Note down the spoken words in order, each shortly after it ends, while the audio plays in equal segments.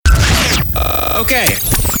Okay.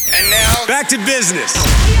 And now, back to business.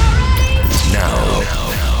 Now,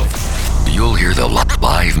 you'll hear the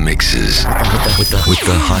live mixes with the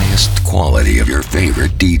highest quality of your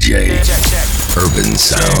favorite DJ. Urban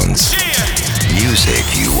sounds. Music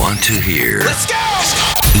you want to hear. Let's go!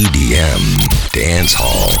 EDM,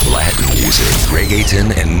 dancehall, Latin music,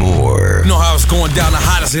 reggaeton, and more. You know how it's going down the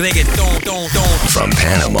hottest reggaeton. From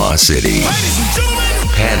Panama City, Ladies and gentlemen,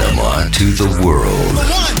 Panama to the world. the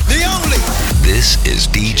one, the only. This is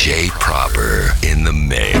DJ Proper in the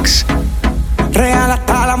mix. Real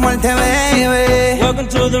hasta la muerte, baby. Welcome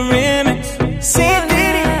to the remix.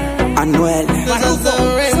 Anuel.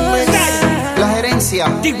 La gerencia.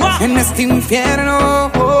 En este infierno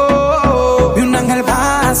vi un ángel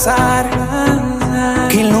pasar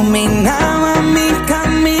que iluminaba mi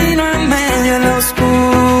camino en medio de la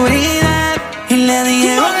oscuridad. Y le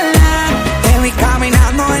dije hola, te vi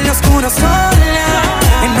caminando en lo oscuro sola.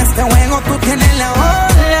 En este juego tú tienes la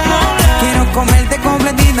ola. Quiero comerte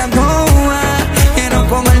completita toda. Quiero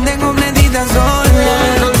comerte completita sola.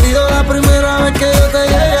 No olvido la primera vez que yo te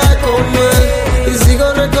llegué a comer. Y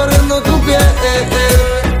sigo recorriendo tu piel,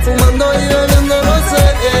 fumando y bebiendo, no sé,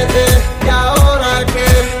 y ahora que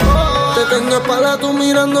te tengo espalda, tú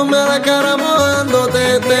mirándome a la cara,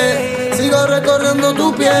 mojándote, sigo recorriendo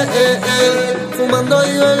tu piel, fumando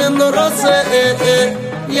y bebiendo, no sé,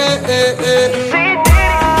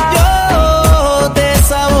 Yo te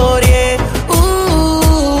saboreé,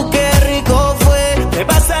 qué rico fue. Me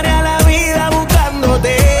pasaré a la vida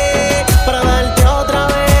buscándote para darte otra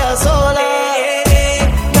vez a sola.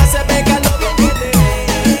 Me hace pecar lo bien que te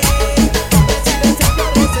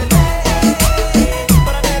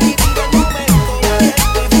para revivir el momento.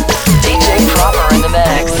 DJ Proper in the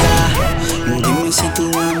mix. Dime si tú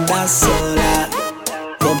andas sola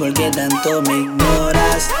o por qué tanto me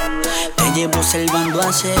ignoras. Te llevo observando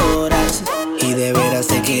hace horas y de veras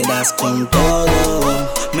te quedas con todo.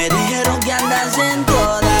 Me dijeron que andas en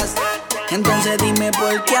todas, entonces dime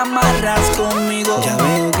por qué amarras conmigo. Ya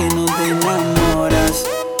veo que no te enamoras,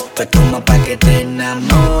 pues toma pa' que te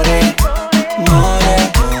enamore.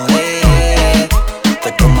 More, more,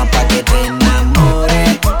 pues toma pa' que te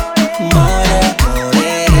enamore. More,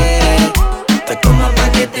 more, pues toma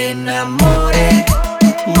pa' que te enamore.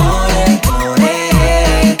 More,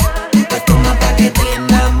 more, pues toma pa' que te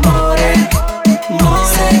enamore.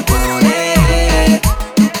 More, more.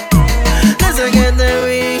 Desde que te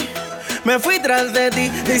vi, me fui tras de ti.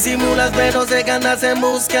 Disimulas pero sé que andas en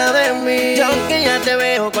busca de mí. Y aunque ya te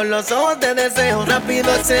veo con los ojos de deseo,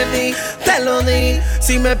 rápido accedí, te lo di.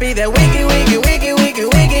 Si me pide wiki, wiki, wiki, wiki,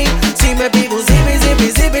 wiki, si me pide un zipi,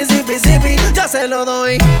 zipi, zipi, zipi, zipi, yo se lo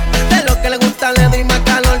doy. De lo que le gusta le doy más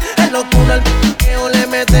calor. Es locura al p***eo, le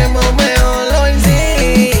metemos mejor. Hoy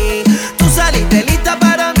sí, tú saliste lista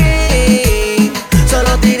para mí.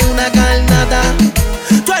 Solo tiré una carnata.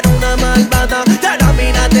 Tú eres una malvada, y ahora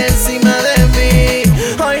mírate encima de mí.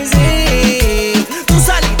 Hoy sí, tú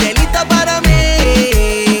saliste lista para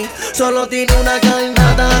mí. Solo tiene una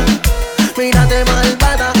carnata. Mírate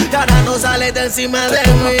malvada, y ahora no sales de encima de Pa'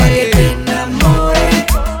 que te mí. enamore.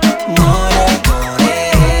 More,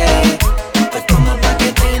 more, pues toma pa'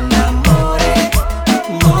 que te enamore.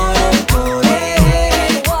 More, more.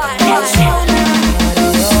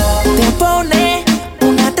 Te pone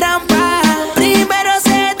una trampa. Primero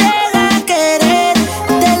se deja querer,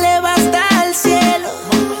 te eleva hasta el cielo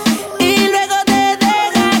y luego te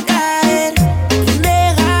deja caer.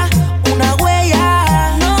 Deja una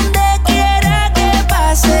huella donde quiera que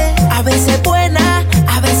pase. A veces buena,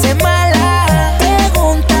 a veces mala.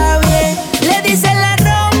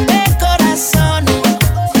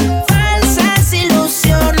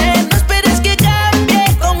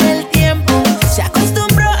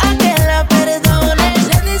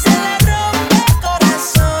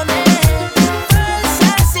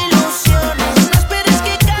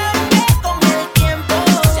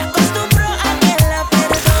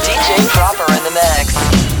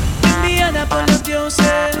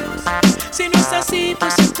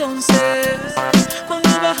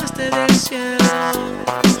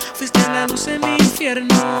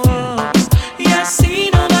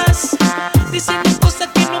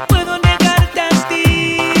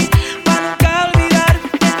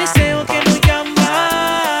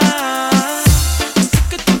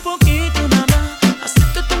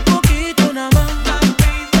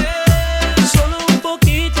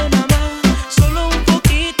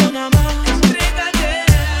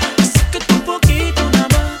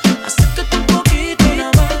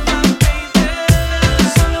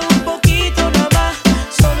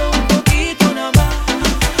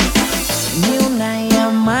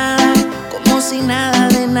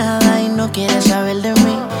 no quieres saber de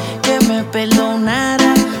mí, que me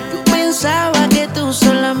perdonara. Yo pensaba que tú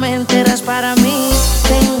solamente eras para mí.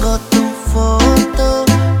 Tengo tu foto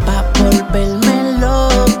pa' volverme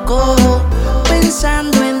loco,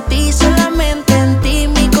 pensando en ti, solamente en ti,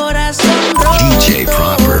 mi corazón roto. DJ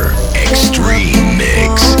Proper Extreme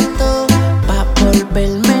Mix. Pa'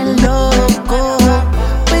 volverme loco,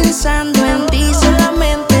 pensando en ti,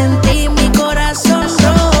 solamente en ti, mi corazón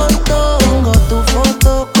roto. Tengo tu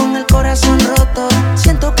foto con el corazón roto.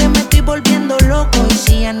 Siento que me estoy volviendo loco. Y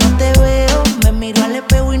si ya no te veo, me miro al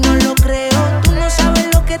espejo y no lo creo. Tú no sabes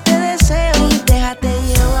lo que te deseo. Y déjate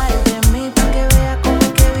llevar de mí pa' que veas cómo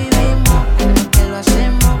es que vivimos, cómo es que lo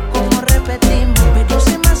hacemos, cómo repetimos. Pero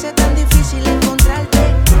se me hace tan difícil encontrarte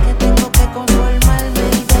que tengo que conformarme,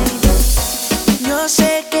 baby. Yo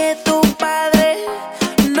sé que tus padres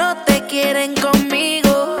no te quieren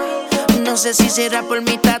conmigo. No sé si será por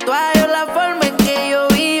mi tatuaje o la forma en que yo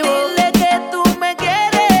vivo. Dile que tú me quieres,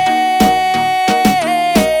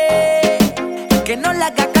 que no le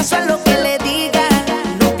haga caso a lo que le diga.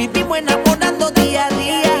 Nos vivimos enamorando día a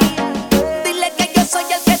día. Dile que yo soy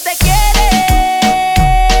el que te quiere.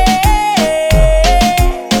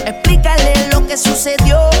 Explícale lo que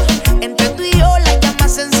sucedió. Entre tú y yo la llama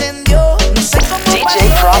se encendió. No sé cómo DJ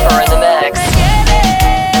Proper in the mix.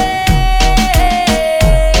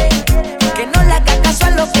 Que no le haga caso a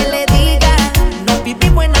lo que le diga. Nos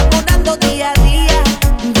vivimos enamorando día a día.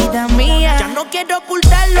 Vida mía, ya no quiero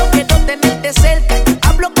ocultarlo, quiero tenerte cerca.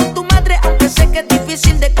 Hablo con tu madre, aunque sé que es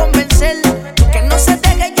difícil de convencerla. Que no se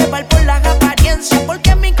deje llevar por las apariencias,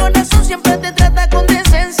 porque mi corazón siempre te trata con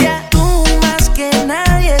decencia. Tú más que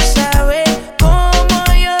nadie sabes cómo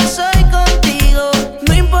yo soy contigo.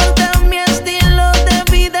 No importa mi estilo de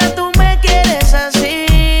vida, tú me quieres así.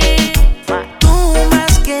 Tú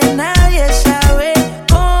más que nadie sabe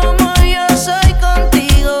cómo yo soy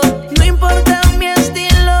contigo. No importa mi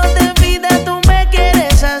estilo de vida, tú me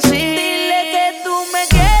quieres así. Dile que tú me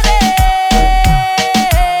quieres,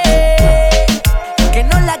 que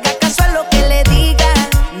no le haga caso a lo que le diga.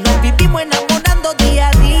 Nos vivimos enamorando día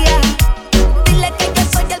a día. Dile que yo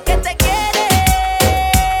soy el que te quiere.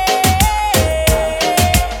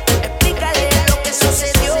 Explícale lo que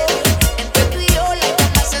sucedió. Entre tú y yo la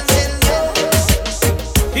llama se encendió.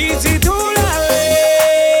 Y si tú la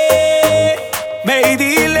ves, ve y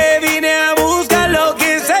dile, vine a buscar lo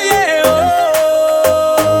que se llevó,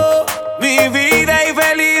 mi vida y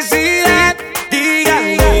felicidad.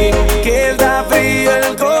 Díganle que está frío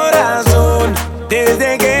el corazón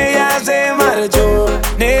desde que ella se marchó.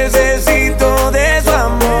 Necesito de su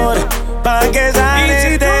amor pa' que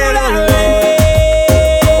sane de dolor.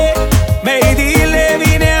 Ve y dile,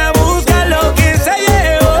 vine a buscar lo que se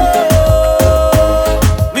llevó,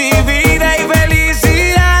 mi vida y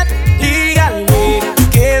felicidad. Díganle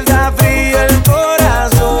que está frío el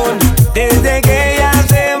corazón desde que ella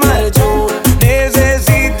se marchó.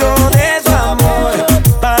 Necesito de su amor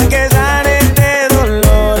pa' que sane este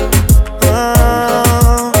dolor.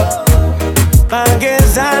 Pa' que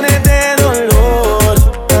sane este dolor.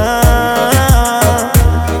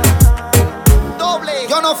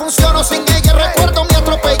 Yo no funciono sin ella, recuerdo me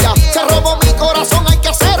atropella. Se robó mi corazón, hay que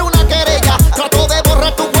hacer una querella. Trato de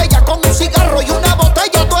borrar tu huella con un cigarro y una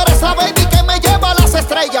botella. Tú eres la baby que me lleva a las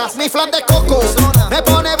estrellas. Mi flan de coco me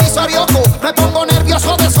pone visorioco. Me pongo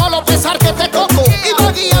nervioso de solo pensar que te toco.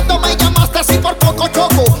 Iba guiando, me llamaste así por poco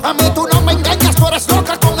choco. A mí tú no me engañas, tú eres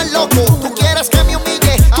loca con el loco. Tú quieres que me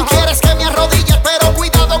humille, tú quieres que me arrodille, pero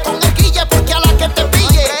cuidado con el guille, porque a la que te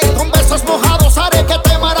pille con besos mojados haré que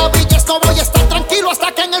te maravilles. No voy a estar tranquilo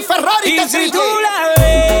hasta que en el Ferrari Y te si trille. tú la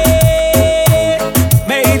ves,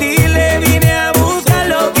 ve y dile, vine a buscar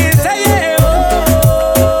lo que se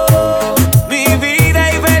llevó, mi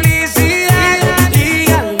vida y felicidad.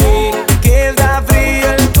 Díganle que está frío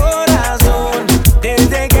el corazón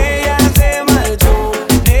desde que ella se marchó.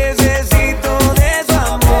 Necesito de su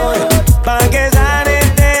amor pa' que sane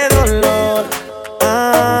este dolor.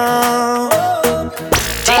 Pa'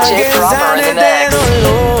 DJ que Proper sane in the este mix.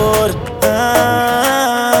 dolor.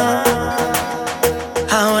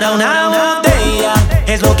 Ahora una botella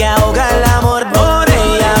es lo que ahoga el amor por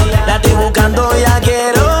ella. La estoy buscando, ya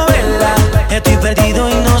quiero verla. Estoy perdido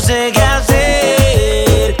y no sé qué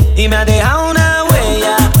hacer. Y me ha dejado una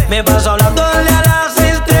huella. Me paso hablándole a las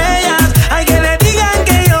estrellas. Hay que le digan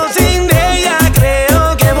que yo sin ella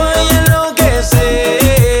creo que voy a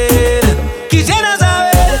enloquecer. Quisiera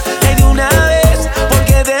saber de una vez por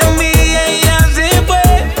qué de mí ella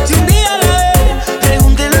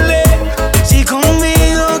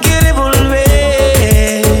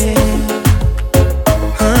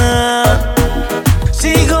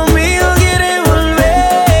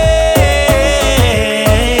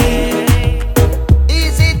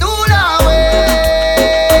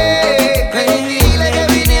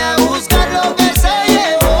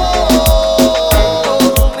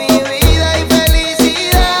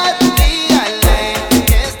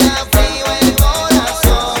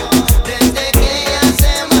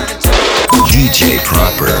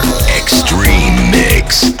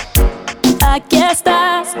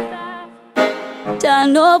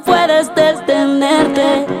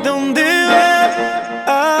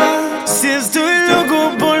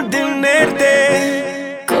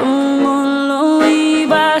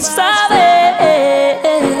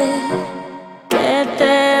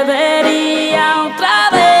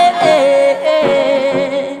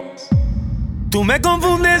Tú me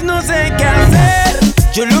confundes, no sé qué hacer.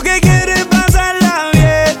 Yo lo que quiero es pasarla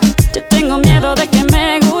bien. Yo tengo miedo de que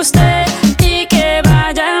me guste y que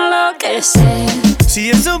vaya a enloquecer. Si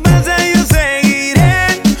eso pasa yo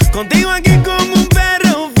seguiré contigo aquí como un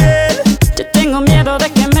perro fiel. Yo tengo miedo de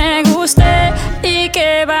que me guste y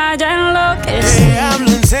que vaya a enloquecer. Te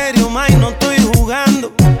hablo en serio, May, no estoy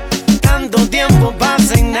jugando. Tanto tiempo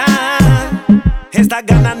pasa en nada. Estas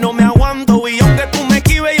ganas no me aguanto y aunque tú me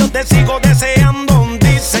esquives yo te sigo deseando.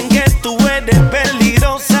 Dicen que tú eres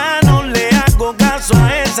peligrosa, no le hago caso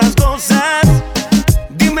a esas cosas.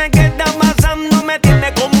 Dime qué está pasando, me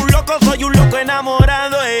tiene como un loco, soy un loco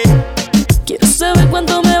enamorado. Quiero saber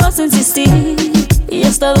cuánto me vas a insistir y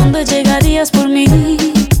hasta dónde llegarías por mí.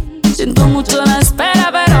 Siento mucho la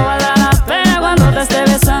espera, pero vale la pena cuando te esté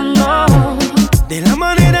besando. De la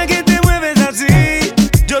manera que te mueves así,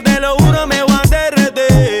 yo te lo juro me voy a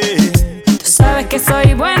derretir. Tú sabes que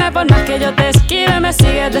soy buena, por más que yo te esquive me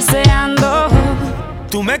sigues deseando.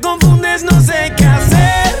 Tú me confundes, no sé qué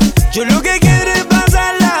hacer. Yo lo que quiero es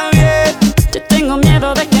pasarla bien. Yo tengo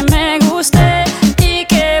miedo de que me guste y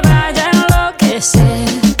que vaya a enloquecer.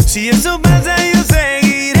 Si eso pasa yo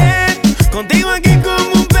seguiré contigo aquí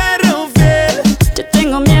como un perro fiel. Yo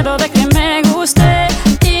tengo miedo de que me guste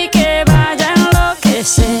y que vaya a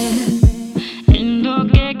enloquecer.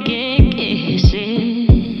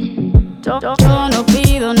 Yo no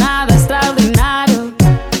pido nada extraordinario,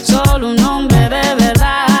 solo un hombre de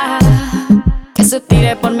verdad que se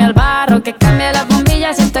tire por mí al barro, que cambie las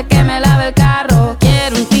bombillas hasta que me lave el carro.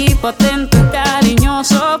 Quiero un tipo atento y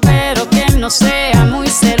cariñoso, pero que no sea muy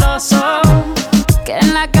celoso. Que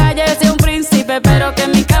en la calle sea un príncipe, pero que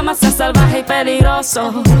en mi cama sea salvaje y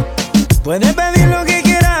peligroso. Puedes pedir lo que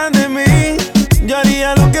quieras de mí, yo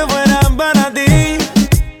haría lo que fuera para ti.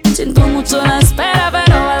 Siento mucho la espera,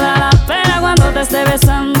 pero vale la pena cuando te esté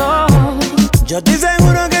besando. Yo estoy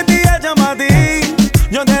seguro que te hecho para ti.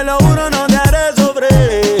 Yo te lo juro, no te haré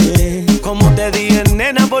sufrir. Como te dije,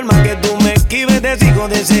 nena, por más que tú me esquives, te sigo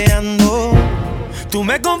deseando. Tú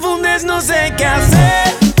me confundes, no sé qué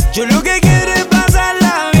hacer. Yo lo que quiero es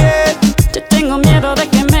pasarla bien. Yo tengo miedo de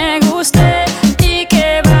que me guste y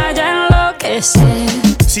que vaya a enloquecer.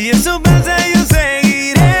 Si eso pasa, yo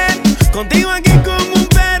seguiré contigo aquí como un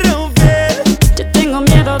perro fiel. Yo tengo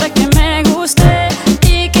miedo de que me guste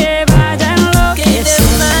y que vaya a enloquecer. Qué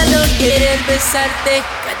de malo querer besarte,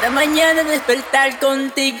 cada mañana despertar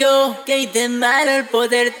contigo. Qué de malo el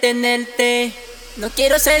poder tenerte. No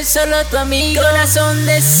quiero ser solo tu amigo. Corazón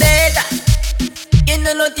de seda, que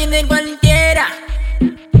no lo tiene cualquiera.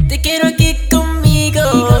 Te quiero aquí conmigo.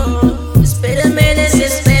 Espérame,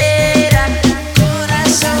 desespera.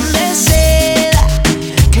 Corazón de seda,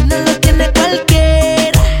 que no lo tiene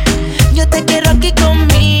cualquiera. Yo te quiero aquí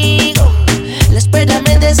conmigo. La espera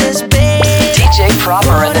me desespera. DJ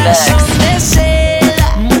Proper in the mix. Corazón de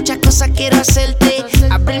seda, muchas cosas quiero hacerte.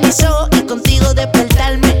 Abrir mis ojos y contigo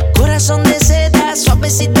despertarme. Corazón de seda,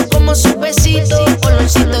 suavecito como su besito.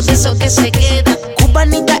 Olorcito de eso que se queda.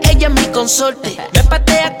 Cubanita, ella es mi consorte. Me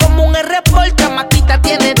patea como un R-Port, maquita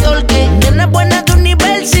tiene torque. Nena buena de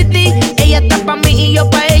University. Ella está pa' mí y yo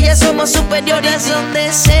pa' ella. Somos superiores. Son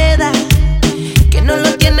de seda, que no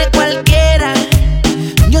lo tiene cualquiera.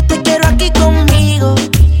 Yo te quiero aquí conmigo.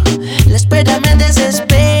 La espera me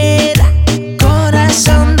desespera.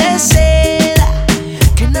 Corazón de seda,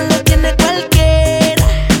 que no lo tiene cualquiera.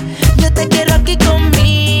 Yo te quiero aquí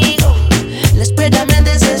conmigo. La espera me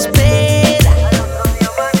desespera.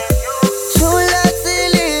 Sola se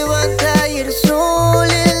levanta y el sol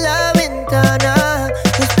en la ventana.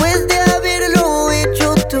 Después de haberlo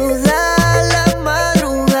hecho toda la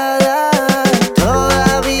madrugada,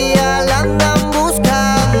 todavía la andan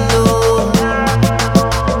buscando.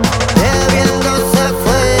 Bebiendo se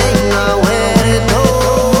fue y no ha vuelto.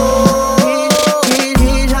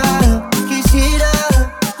 Quisiera,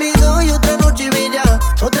 le doy otra noche bella,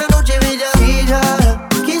 otra noche bella.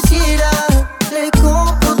 Quisiera, le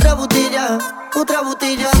compro otra botella, otra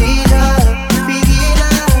botella. Pidiera,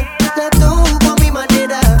 la tomo a mi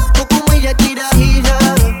manera, o como ella quiera.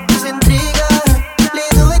 Se entrega, le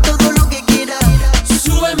doy todo lo que quiera.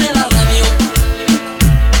 Súbeme la radio.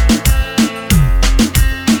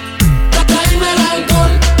 Tráeme el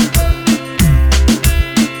alcohol.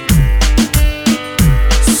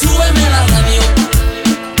 Súbeme la radio.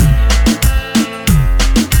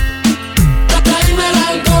 Tráeme el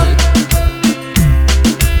alcohol.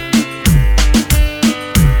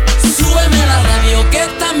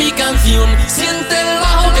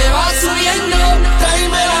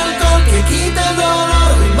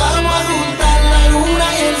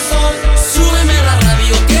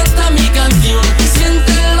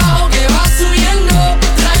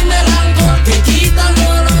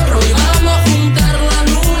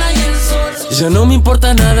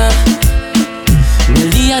 importa nada, ni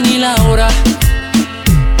el día ni la hora.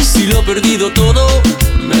 Si lo he perdido todo,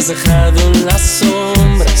 me has dejado en las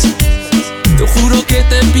sombras. Te juro que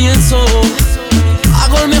te pienso,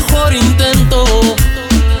 hago el mejor intento.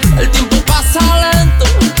 El tiempo pasa lento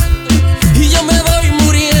y yo me voy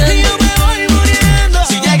muriendo.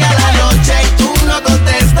 Si llega la noche y tú no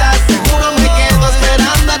contestas, seguro me quedo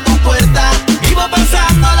esperando a tu puerta. Vivo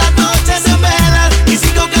pasando las noches en velas y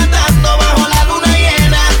sigo cantando bajo la luna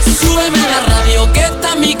llena. Súbeme la radio que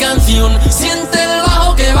está mi canción, siente el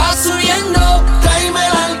bajo que va subiendo. Tráeme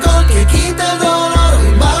el alcohol que quita el dolor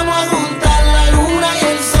y vamos a juntar la luna y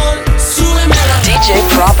el sol. Súbeme la DJ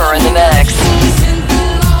Proper in the mix.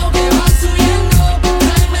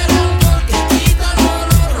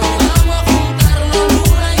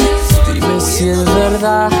 Si es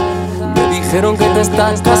verdad, me dijeron que te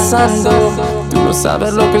estás casando. Tú no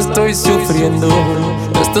sabes lo que estoy sufriendo,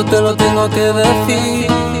 esto te lo tengo que decir.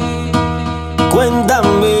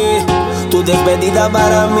 Cuéntame, tu despedida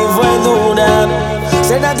para mí fue dura.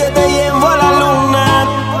 Cena que te llevo a la luna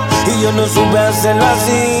y yo no supe hacerlo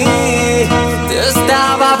así. Te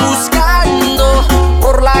estaba buscando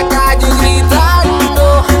por la calle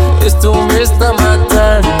gritando, esto me está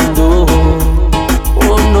matando.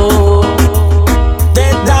 Oh no. Te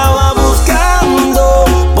estaba buscando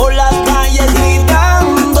por las calles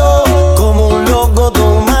gritando como un loco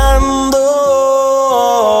tomando.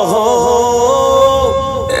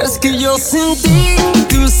 Es que yo sin ti,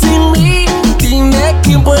 tú sin mí, dime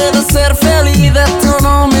quién puede ser feliz. Esto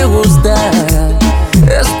no me gusta,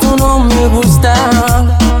 esto no me gusta.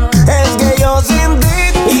 Es que yo sin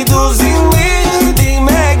ti y tú sin mí,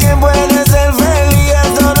 dime quién puede ser feliz.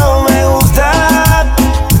 Esto no me gusta,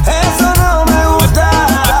 eso no me gusta.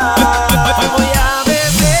 Voy a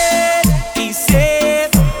beber y sé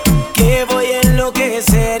que voy a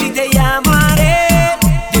enloquecer y te llamaré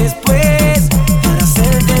después para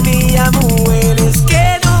hacerte mi mujer. Es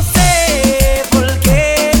que no sé por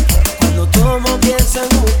qué cuando tomo pienso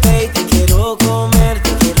en usted y te quiero comer,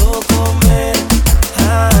 te quiero comer.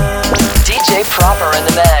 DJ Proper in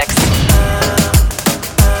the mix.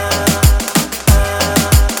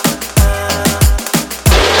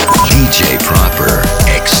 DJ Proper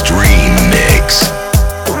Extreme Mix.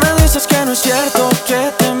 Tú me dices que no es cierto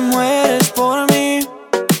que te mueres por mí.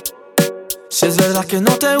 Si es verdad que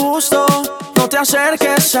no te gusto, no te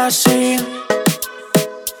acerques así.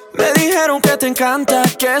 Me dijeron que te encanta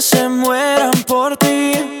que se mueran por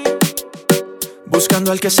ti,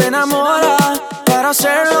 buscando al que se enamora para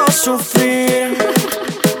hacerlo sufrir.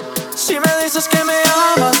 Si me dices que me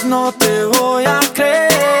amas, no te voy a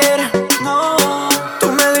creer. No,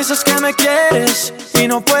 tú me dices que me quieres y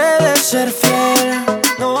no puedes ser fiel.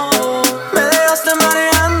 No, me dejaste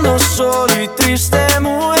mareando solo y triste,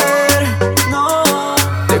 mujer. No,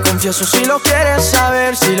 te confieso si lo quieres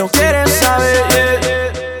saber, si lo quieres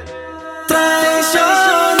saber.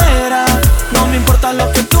 Traicionera, no me importa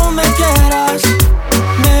lo que tú me quieras.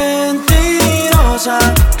 Mentirosa,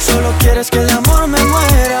 solo quieres que de amor me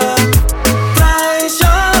muera.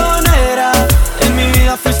 Traicionera, en mi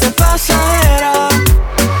vida fuiste pasajera.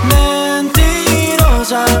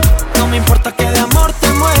 Mentirosa, no me importa que de amor te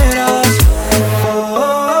mueras.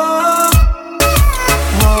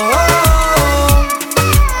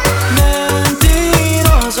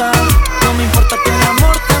 Mentirosa, no me importa que de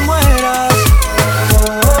amor te mueras.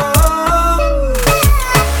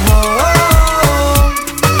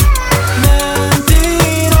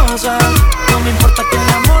 Mentirosa, no me importa que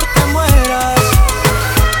de amor te mueras.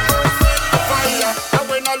 And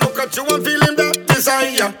when I look at you, I'm feeling that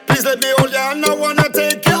desire. Please let me hold you and I wanna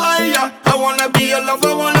take you higher. I wanna be your love,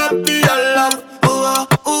 I wanna be your love.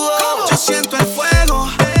 Yo siento el fuego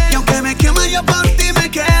y aunque me quema yo por ti me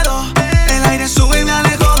quedo. El aire sube y me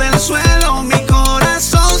alejo del suelo. Mi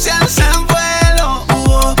corazón se alza en vuelo.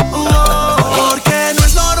 Porque no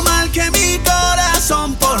es normal que mi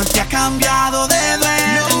corazón por ti ha cambiado de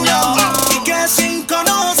dueño. Y que sin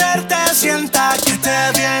conocerte sienta que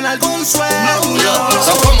te viene algún sueño.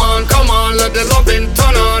 So come on, let the loving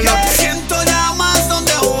turn on. Siento llamas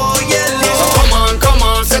donde voy el So come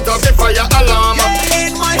on, set up the fire alarm.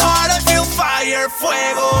 In my heart I feel fire,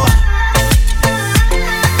 fuego.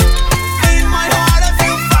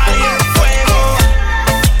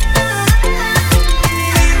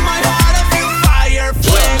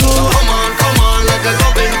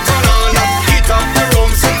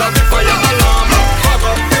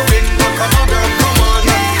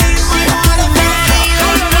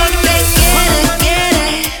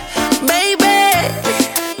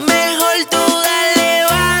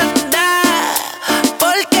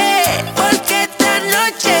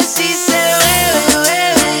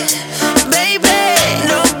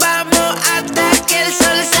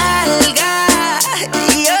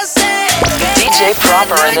 DJ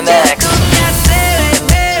Proper in the mix.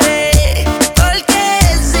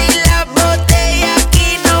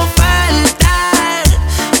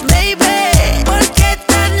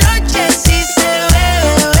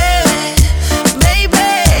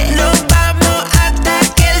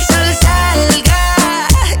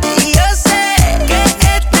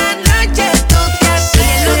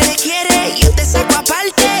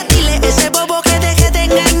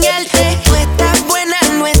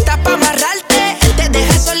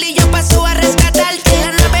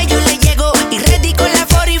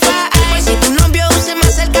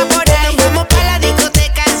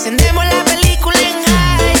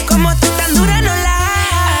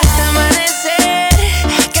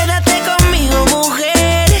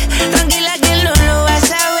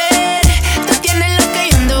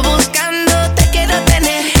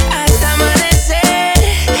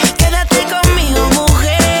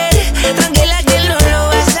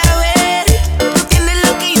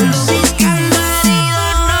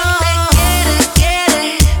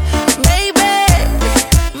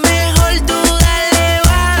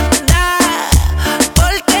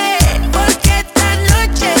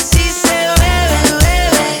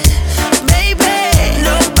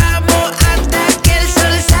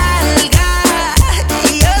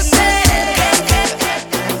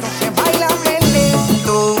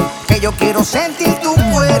 Yo quiero sentir tu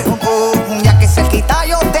cuerpo, ya que cerquita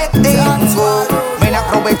yo te tengo. Ven,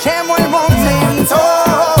 aprovechemos el momento.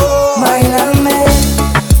 Báilame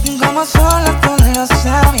como sola con los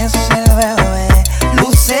labios el bebé.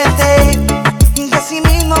 Lúcete, que así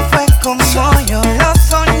mismo fue como yo lo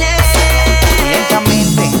soñé.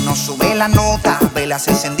 Lentamente nos sube la nota, velas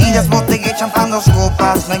encendidas, botella y champán, 2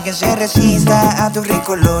 copas. No hay que se resista a tu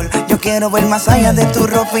rico olor. Yo quiero ver más allá de tu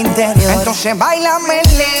ropa interior. Entonces báilame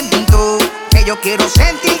lento, que yo quiero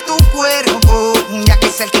sentir tu cuerpo, ya que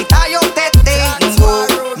cerquita yo te tengo.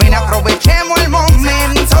 Ven, aprovechemos el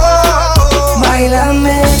momento.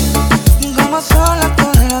 Báilame como sola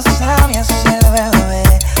con los labios el bebé.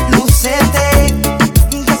 Lúcete,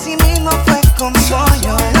 que así mismo fue como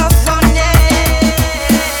yo lo soñé.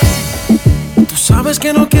 Tú sabes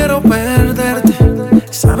que no quiero perderte,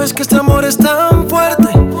 sabes que este amor es tan fuerte.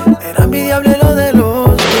 Era envidiable lo de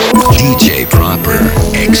los dos. DJ Proper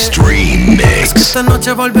Extreme Mix. Esta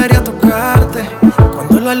noche volveré a tocarte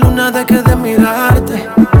cuando la luna deje de mirarte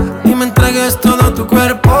y me entregues todo tu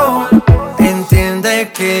cuerpo.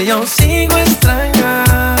 Entiende que yo sigo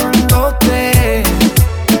extrañándote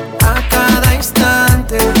a cada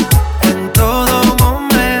instante, en todo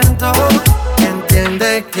momento.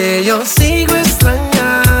 Entiende que yo sigo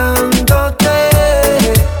extrañándote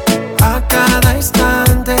a cada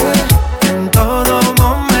instante, en todo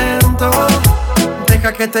momento.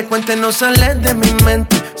 Deja que te cuente, no sales de mi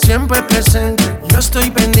mente, siempre presente. Yo estoy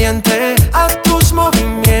pendiente a tus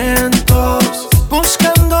movimientos,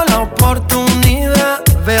 buscando la oportunidad.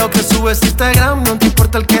 Veo que subes Instagram, no te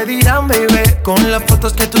importa el que dirán, baby. Con las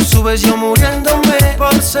fotos que tú subes, yo muriéndome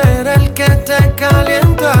por ser el que te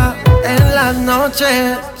calienta en las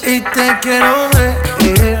noches. Y te quiero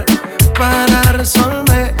ver para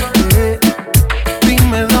resolver.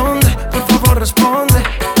 Dime dónde, por favor responde,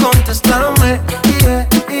 contéstame.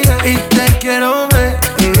 Y te quiero ver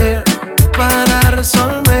para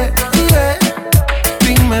resolver.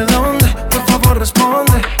 Dime dónde, por favor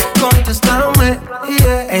responde, contéstame.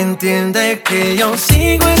 Entiende que yo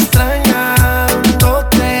sigo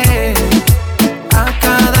extrañándote a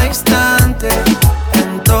cada instante,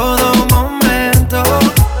 en todo momento.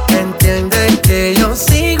 Entiende que yo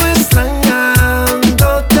sigo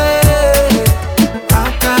extrañándote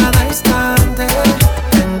a cada instante,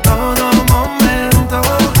 en todo momento.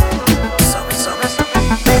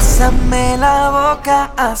 Bésame la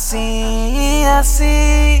boca así,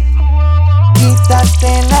 así.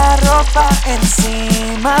 Quítate la ropa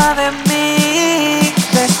encima de mí.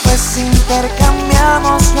 Después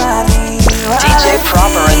intercambiamos arriba. DJ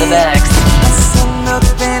Proper in the mix.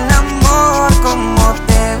 Haciéndote el amor como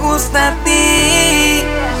te gusta a ti.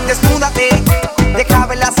 Desnúdate, deja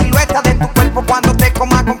ver la silueta de tu cuerpo cuando te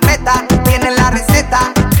coma completa. Tienes la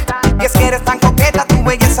receta, y es que eres tan coqueta, tu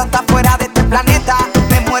belleza está fuera de este planeta.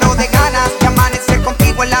 Me muero de ganas de amanecer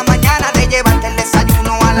contigo en la mañana, de llevarte el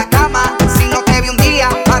desayuno a la cama. Si no te vi un día,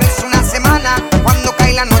 parece una semana. Cuando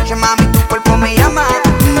cae la noche, mami, tu cuerpo me llama.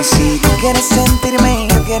 Y si tú quieres sentirme,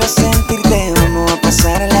 yo quiero sentirte. Vamos a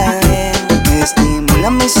pasarla bien. Me estimula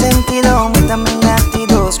mi sentido, aumenta mis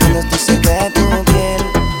latidos cuando estoy cerca de tu piel.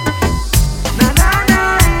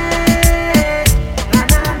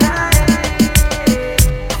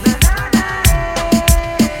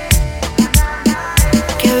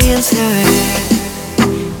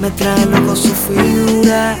 Me trae loco su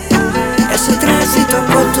figura. Ese trajecito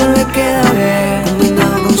corto le queda bien,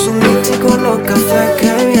 combinado con su mix y con los cafés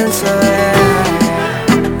que bien se ve.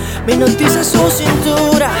 Me hipnotiza su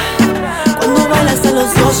cintura. Cuando baila hasta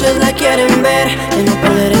los dioses la quieren ver. Y no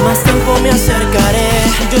perderé más tiempo, me acercaré.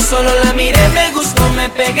 Yo solo la miré, me gustó, me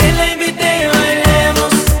pegué, la invité y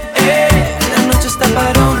bailemos. La noche está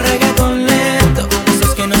para un reggaetón lento,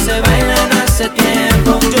 esos que no se bailan hace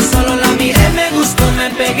tiempo. Yo solo la miré, me gustó, me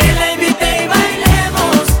pegué, la invité y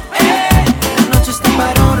bailemos. La noche está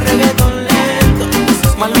para un reggaetón lento.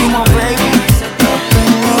 Maluma, baby.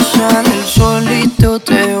 Apenas sale el solito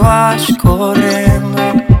te vas corriendo.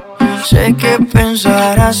 Sé que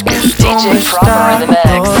pensarás que esto me está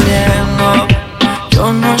doliendo.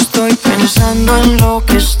 Yo no estoy pensando en lo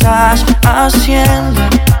que estás haciendo.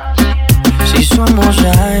 Si somos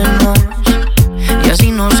ajenos y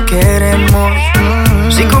así nos queremos.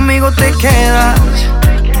 Si conmigo te quedas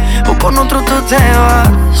o con otro tú te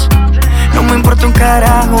vas, no me importa un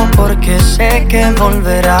carajo porque sé que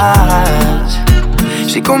volverás.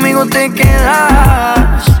 Si conmigo te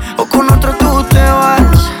quedas o con otro tú te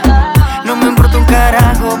vas, no me importa un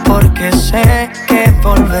carajo porque sé que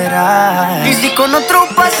volverás. Y si con otro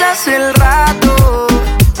pasas el rato,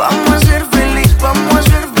 vamos a ser feliz, vamos a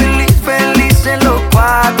ser felices los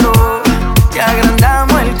cuatro. Y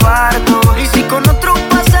agrandamos el cuarto. Y si con otro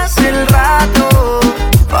pasas el rato,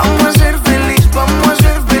 vamos a ser feliz, vamos a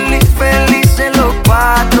ser felices los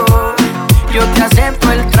cuatro. Yo te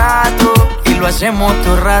acepto el trato y lo hacemos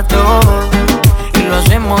todo rato. Y lo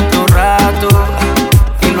hacemos todo rato.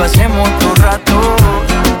 Y lo hacemos todo rato.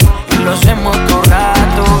 Y lo hacemos todo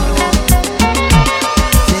rato.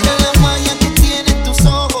 Mira la magia que tienen tus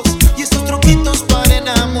ojos y esos truquitos para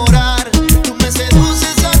enamorar. Tú me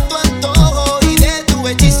seduces a tu antojo y de tu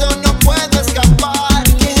hechizo no puedo escapar.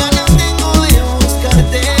 Qué ganas tengo de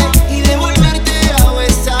buscarte y de volverte a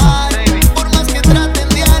besar. Por más que traten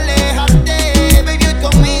de alejarte, baby, hoy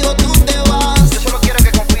conmigo tú te vas. Yo solo quiero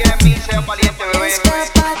que confíes en mí, seas valiente, bebé.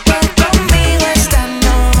 Conmigo esta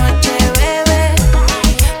noche, bebé,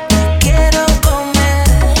 te quiero comer,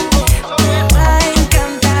 te va a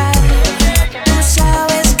encantar. Tú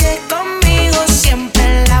sabes que conmigo siempre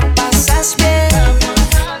la pasas bien.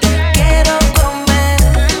 Te quiero comer,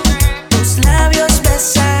 tus labios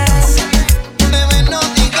besar. Bebé, no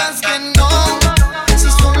digas que no, si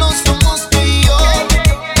solo somos tú y yo.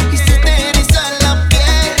 Y se te eriza la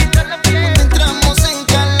piel cuando entramos en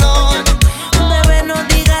calor. Bebé, no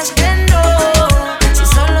digas que no, si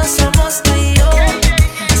solo somos tú y yo.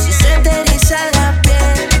 Si se te eriza la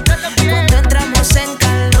piel cuando entramos en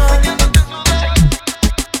calor.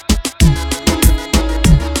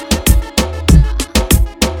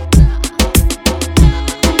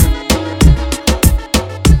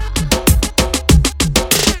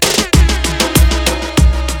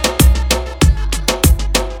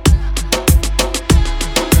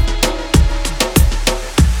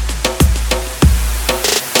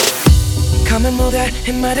 Come and move that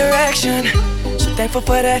in my direction. So thankful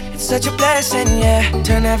for that, it's such a blessing, yeah.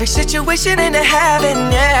 Turn every situation into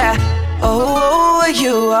heaven, yeah. Oh,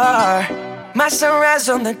 you are my sunrise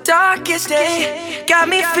on the darkest day. Got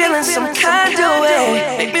me feeling some kind of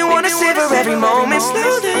way. Make me wanna savor every moment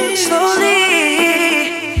slowly,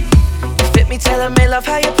 slowly. You fit me, telling me love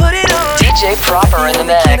how you put it on. DJ Proper in the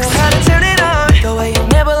You know mix. how to turn it on. The way you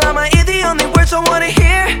never lie my ear, the only words I wanna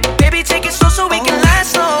hear. Baby, take it slow so we can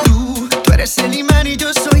last long. Tú eres el imán y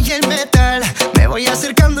yo soy el metal. Me voy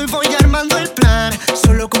acercando y voy armando el plan.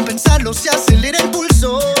 Solo con pensarlo se acelera el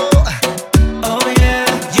pulso. Oh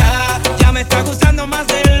yeah, ya me está gustando más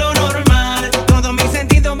de lo normal. Todos mis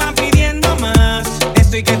sentidos van pidiendo más.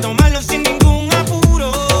 Esto hay que tomarlo sin ningún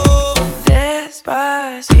apuro.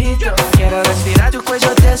 Despacito, quiero respirar tu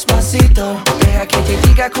cuello despacito. Deja que te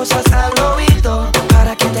diga cosas al oído,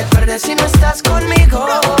 para que te acuerdes si no estás conmigo.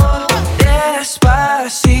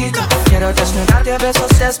 Despacito, quiero desnudarte a besos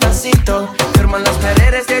despacito. Firmo en las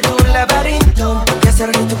paredes de tu laberinto y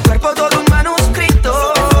hacer de tu cuerpo todo un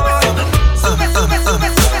manuscrito.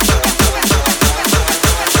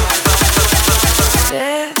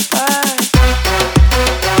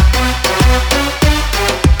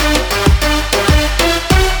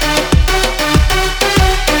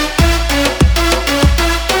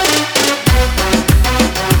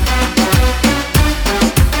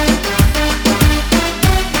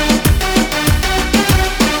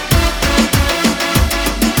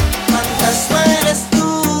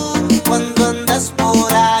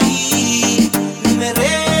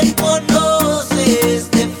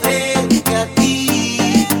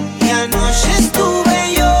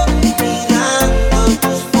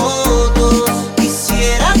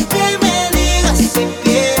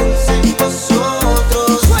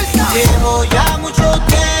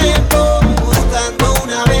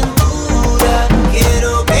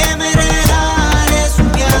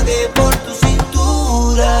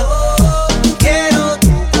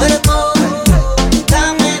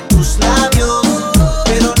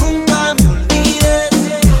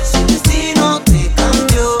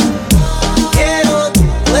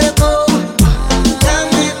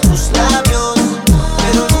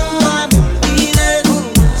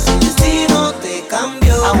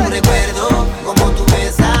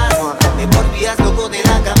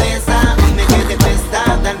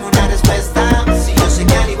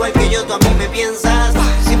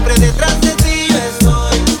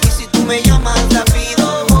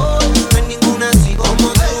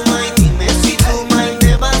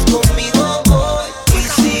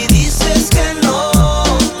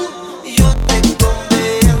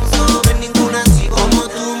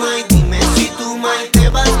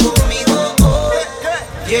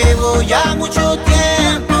 Llevo ya mucho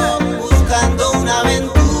tiempo buscando una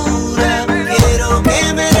aventura. Quiero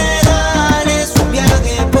que me regales un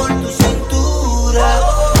viaje por tu cintura.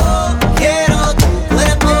 Quiero tu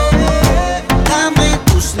cuerpo, dame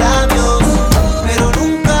tus labios, pero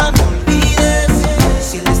nunca me olvides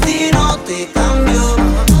si el destino te cambió.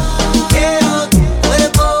 Quiero tu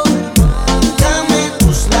cuerpo, dame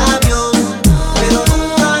tus labios, pero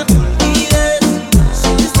nunca me olvides si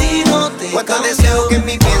el destino te cambió. Cuánto deseo que en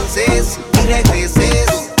mí pienses y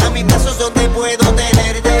regreses a mis brazos donde puedo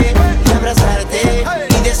tenerte y abrazarte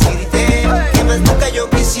y decirte que más nunca yo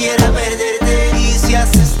quisiera perderte. Y si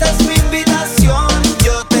aceptas mi invitación,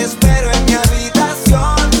 yo te espero en mi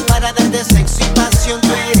habitación para darte sexo y pasión. Tú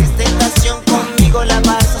eres tentación, conmigo la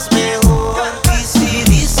pasas mejor. Y si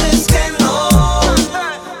dices que no,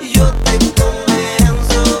 yo te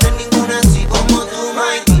convenzo. No hay ninguna así como tú,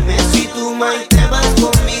 May. Dime si tú, May, te vas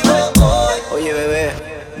conmigo hoy. Oye, bebé,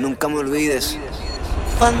 nunca me olvides.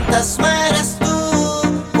 Fantasma eres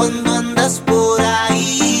tú cuando andas por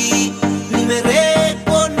ahí. Ni me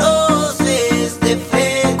reconoces de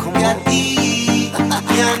frente a ti.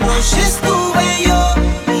 Y anoche estuve yo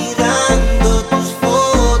mirando tus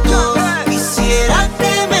fotos. Quisiera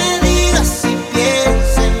que me digas si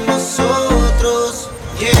piensas en nosotros.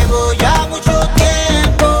 Llevo ya mucho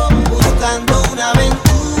tiempo buscando una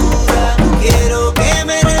aventura. Quiero que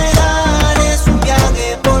me regales un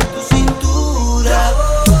viaje por tu cintura.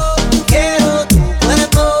 Quiero tu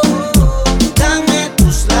cuerpo, dame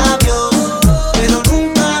tus labios, pero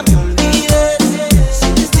nunca me olvides si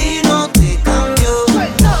el destino te cambió.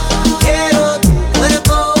 Quiero tu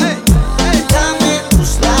cuerpo, dame tus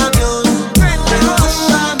labios, pero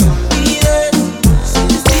nunca me olvides si el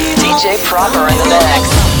destino DJ Proper in the mix.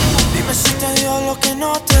 Dime si te dio lo que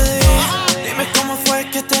no te di. Dime cómo fue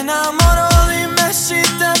que te enamoró. Dime si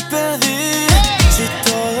te perdí. Si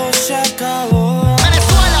todo se acabó.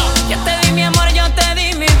 Yo te di mi amor, yo te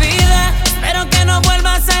di mi vida. Espero que no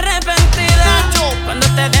vuelvas arrepentida cuando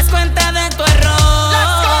te des cuenta de tu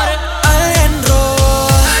error. Alguien robó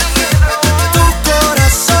tu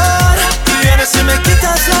corazón y vienes y me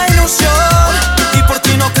quitas la ilusión. Y por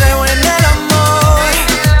ti no creo en el amor.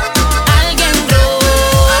 Alguien robó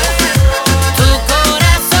tu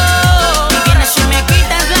corazón y vienes y me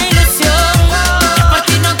quitas la ilusión. Yo por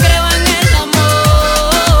ti no creo en el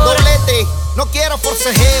amor. Doblete, no quiero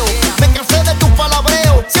forcejeo. Me cansé de tu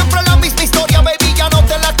palabreo. Siempre la misma historia, baby, ya no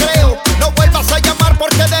te la creo. No vuelvas a llamar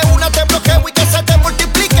porque de una te bloqueo y que se te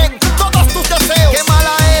multipliquen todos tus deseos. Qué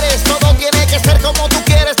mala eres, todo tiene que ser como tú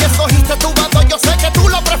quieres. Que escogiste tu bando, yo sé que tú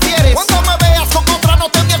lo prefieres. Cuando me veas con otra no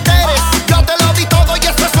te me alteres. Yo te lo di todo y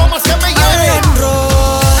esto es lo más que me hiere. Alguien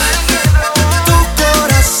robó tu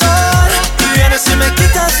corazón y vienes y me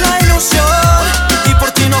quitas la ilusión. Y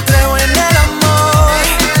por ti no creo en el amor.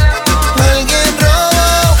 Alguien robó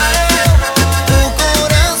tu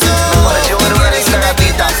corazón y vienes y me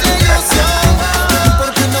quitas la ilusión. Y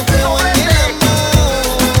porque no creo en el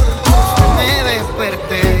amor. Me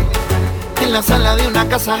desperté en la sala de una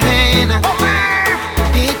casa ajena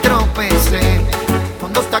y tropecé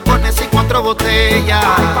con 2 tacones y 4 botellas.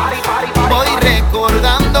 Voy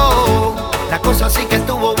recordando, la cosa sí que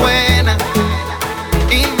estuvo buena.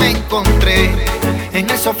 Y me encontré en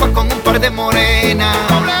el sofá con un par de morenas.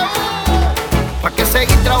 ¿Pa' qué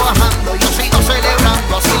seguir trabajando? Yo sigo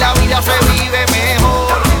celebrando, así la vida se vive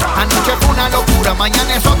mejor. Anoche fue una locura,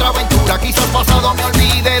 mañana es otra aventura. Quizás pasado me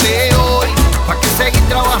olvide de hoy. ¿Pa' qué seguir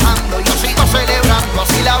trabajando? Yo sigo celebrando,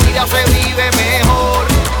 así la vida se vive mejor.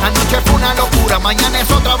 Anoche fue una locura, mañana es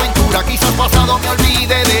otra aventura. Quizás pasado me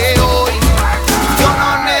olvide de hoy. Yo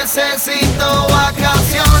no necesito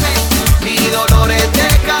vacaciones ni dolores de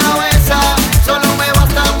cabeza. Solo me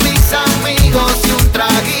bastan mis amigos y un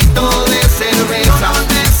traguito de cerveza. Yo no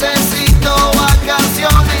necesito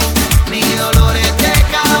vacaciones ni dolores de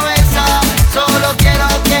cabeza. Solo quiero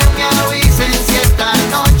que me avisen si esta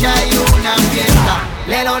noche hay una fiesta.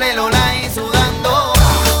 Lelo, lelo, lai, sudando.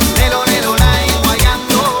 Lelo, lelo, lai,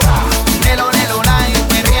 guayando. Lelo, lelo, lai,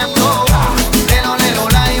 perreando. Lelo, lelo,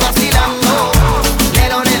 lai, vacilando.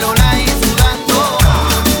 Lelo, lelo, lai, sudando.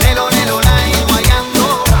 Lelo, lelo, lai,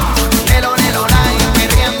 guayando. Lelo, lelo, lai,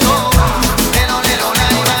 perreando. Lelo, lelo,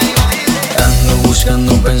 lai, vacilando. Ando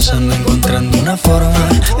buscando, pensando, encontrando una forma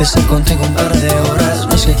de estar contigo un par de horas.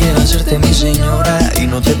 No es que quiera hacerte mi señora y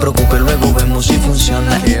no te preocupes, luego vemos si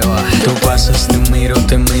funciona. Tú pasas, te miro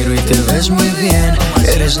y te ves muy bien.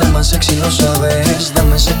 Eres la más sexy, lo sabes.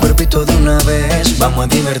 Dame ese cuerpito de una vez. Vamos a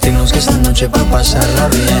divertirnos que esta noche va a pasarla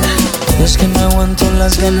bien. Es que no aguanto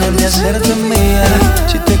las ganas de hacerte mía.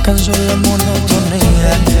 Si te canso la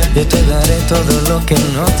monotonía, yo te daré todo lo que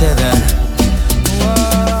no te da.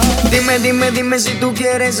 Dime, dime, dime si tú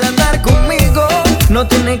quieres andar conmigo. No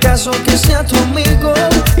tiene caso que sea tu amigo.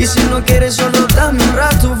 Y si no quieres solo dame un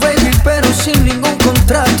rato, baby, pero sin ningún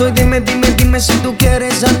contrato. Y dime, dime, dime si tú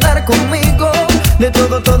quieres andar conmigo. De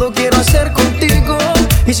todo, todo quiero hacer contigo.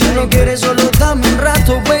 Y si no quieres solo dame un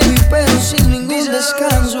rato, baby, pero sin ningún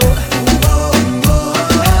descanso.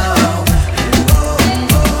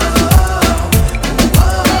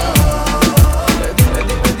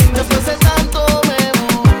 Después de tanto me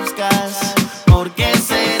buscas, ¿por qué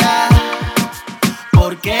será?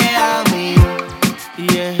 ¿Por qué a mí?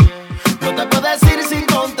 Yeah. No te puedo decir sin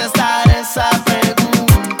contestar esa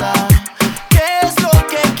pregunta. ¿Qué es lo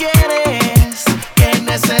que quieres? ¿Qué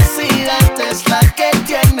necesidad es la que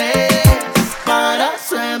tienes para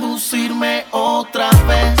seducirme otra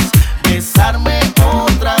vez? Besarme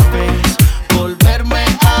otra vez, volverme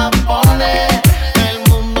a poner el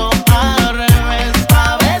mundo al revés,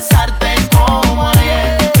 pa' besarte como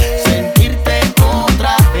ayer, sentirte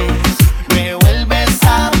otra vez, me vuelves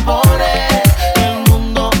a poner el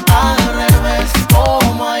mundo al revés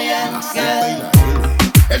como ayer.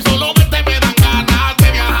 El solo verte me dan ganas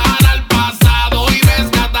de viajar al pasado y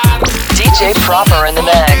rescatar DJ Proper in the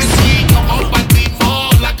mix.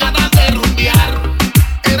 Compartimos la ganas de rumbear.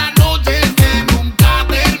 Eran noches de nunca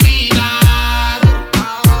terminar.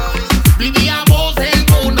 Vivíamos en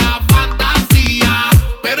una fantasía,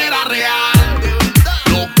 pero era real.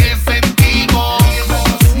 Lo que sentimos,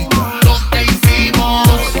 lo que hicimos.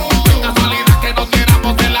 Qué casualidad que nos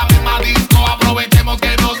viéramos en la misma disco. Aprovechemos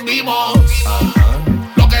que nos dimos.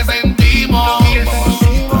 Lo que sentimos,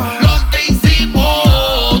 lo que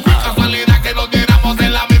hicimos. Qué casualidad que nos viéramos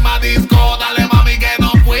en la misma disco. Dale mami que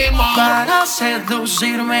nos fuimos. Para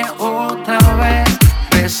seducirme otra vez,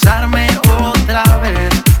 besarme otra vez,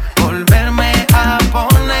 volverme a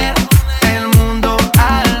poner el mundo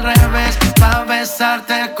al revés, pa'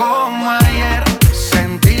 besarte como ayer,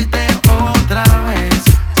 sentirte otra vez,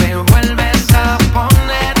 me vuelves a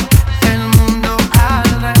poner el mundo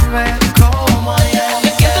al revés como ayer. Lo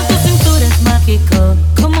que siento en tu cintura es mágico,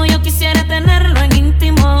 como yo quisiera tenerlo en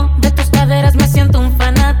íntimo. De tus caderas me siento un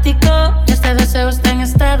fanático, y este deseo está en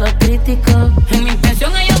estado crítico. En mi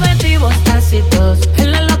intención hay objetivos tácitos,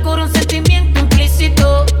 en la locura un sentimiento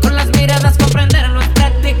implícito. Por las miradas comprender lo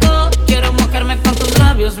práctico, quiero mojarme con tus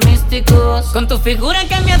labios místicos. Con tu figura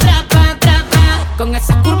que me atrapa, atrapa, con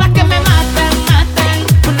esas curvas que me matan, matan.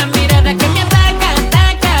 Una mirada que me ataca,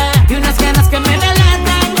 ataca, y unas ganas que me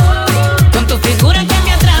delatan. Con tu figura que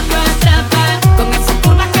me atrapa, atrapa, con esas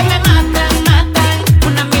curvas que me matan, matan.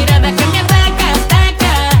 Una mirada que me ataca,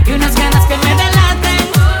 ataca, y unas ganas que me delatan.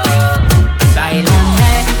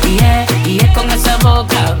 Báilame, yeah, yeah, con esa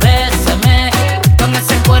boca, bésame, con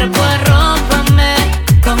ese cuerpo arrópame,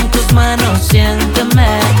 con tus manos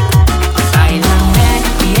siénteme. Báilame,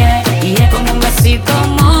 yeah, yeah, con un besito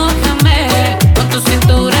mójame, con tu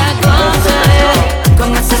cintura gózame,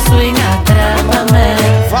 con ese swing atrápame.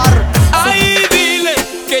 Ay, dile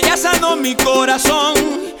que ya sanó mi corazón,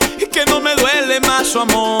 que no me duele más su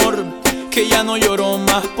amor, que ya no lloro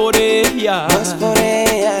más por ella.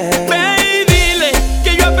 Ve y dile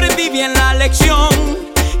que yo aprendí bien la lección,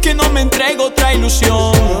 que no me entrego otra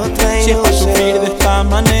ilusión, si es para sufrir de esta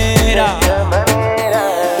manera.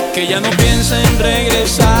 Que ya no piensa en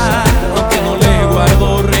regresar, aunque no le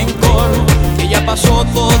guardo rencor, que ya pasó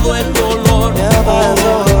todo el dolor.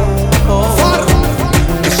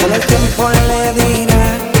 Que solo el tiempo le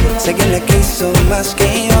dirá, sé que le quiso más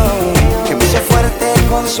que yo, que me hizo fuerte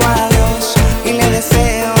con su adiós y le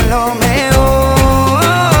deseo lo mejor.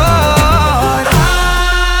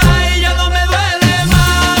 Ay, ya no me duele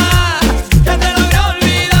más, ya te logré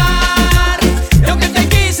olvidar, y aunque te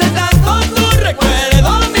quise tanto tu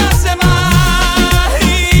recuerdo me hace mal.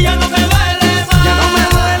 Y ya no me duele más,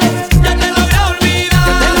 ya te logré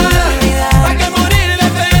olvidar, ¿para qué morir de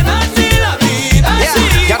pena si la vida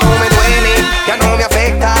sigue? Ya no me duele, ya no me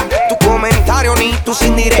afecta tu comentario ni tus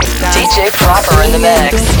indirectas. DJ Proper in the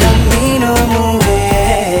mix. Camino,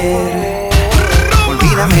 mujer,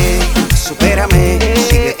 olvídame, supérame,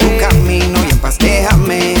 sigue tu camino y en paz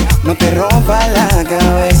déjame. No te rompa la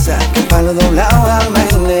cabeza, que palo doblado me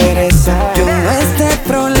endereza. Yo a este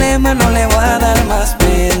problema no le voy a dar más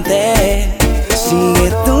mente.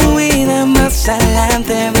 Sigue tu vida más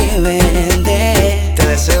adelante, mi mente. Te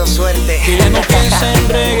deseo suerte. Que ya no piensa en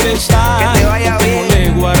regresar, Que te vaya que bien. no le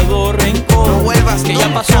guardo rencor, No vuelvas que ya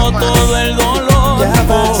nunca pasó más. todo el dolor. Ya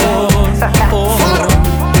pasó.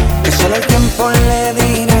 Que solo el tiempo le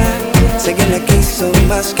dirá, sé que le quiso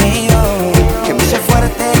más que yo, que me hizo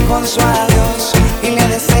fuerte con su adiós y le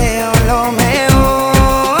deseo lo mejor.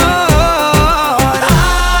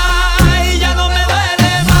 Ay, ya no me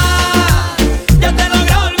duele más.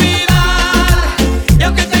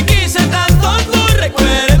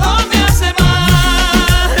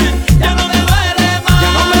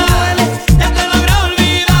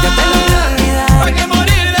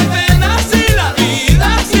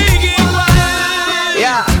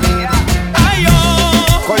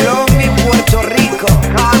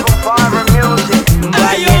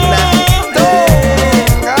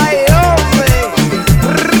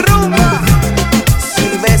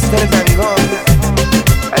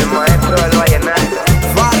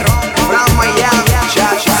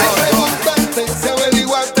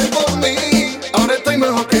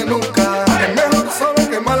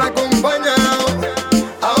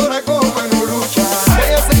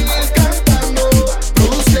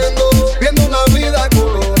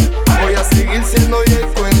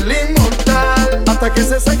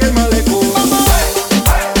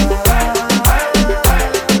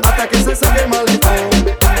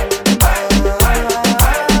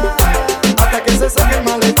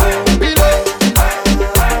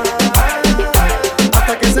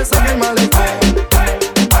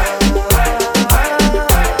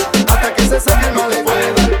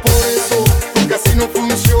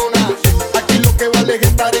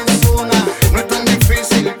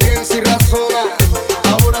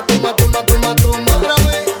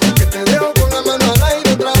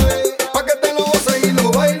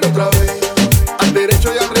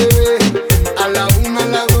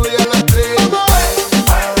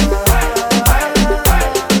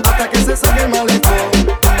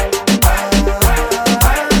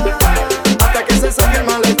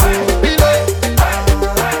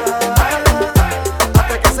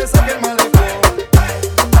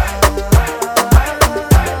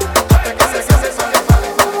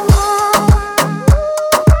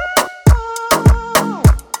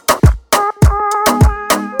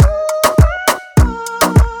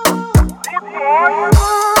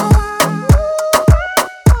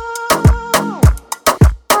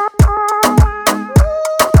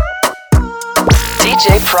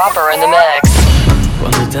 Proper in the mix.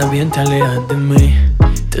 Cuando estás bien te alejas de mí.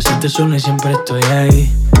 Te sientes sola y siempre estoy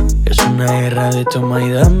ahí. Es una guerra de toma y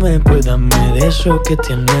dame, pues dame de eso que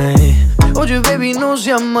tienes. Oye baby, no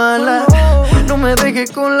seas mala, no me dejes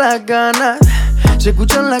con las ganas. Se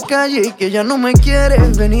escucha en la calle y que ya no me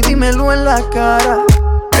quieres. Ven y dímelo en la cara.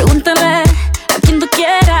 Pregúntale a quien tú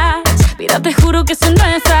quieras. Mira, te juro que eso no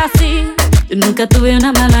es así. Yo nunca tuve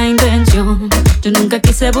una mala intención. Yo nunca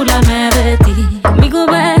quise burlarme de ti. Conmigo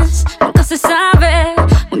ves, nunca se sabe.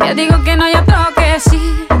 Un día digo que no, y otro que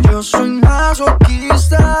sí. Yo soy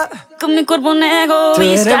masoquista. Con mi cuerpo un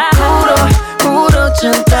egoísta. Tú eres puro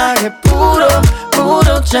chantaje.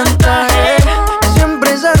 Puro chantaje.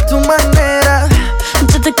 Siempre es a tu manera.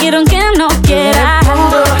 Yo te quiero aunque no quieras.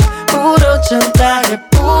 Puro chantaje.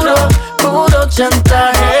 Puro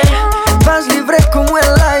chantaje. Vas libre como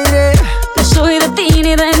el aire. No soy de ti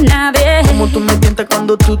ni de nadie. Como tú me tientas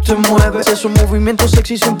cuando tú te mueves. Esos movimientos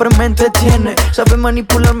sexy siempre me entretiene. Sabes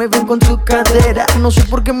manipularme bien con tu cadera. No sé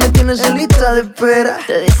por qué me tienes en lista de espera.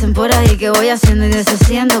 Te dicen por ahí que voy haciendo y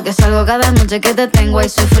deshaciendo, que salgo cada noche que te tengo ahí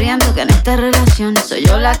sufriendo, que en esta relación soy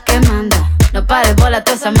yo la que manda. No pares bola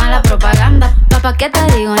toda esa mala propaganda. Papá, ¿qué te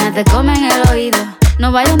digo? No te comen el oído.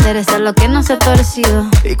 No vaya a interesar lo que no se ha torcido.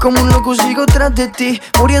 Y como un loco sigo tras de ti,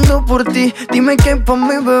 muriendo por ti. Dime qué pa'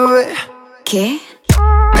 mi bebé. ¿Qué?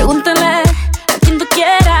 Pregúntale a quien tú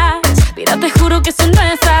quieras. Mira, te juro que eso no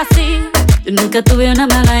es así. Yo nunca tuve una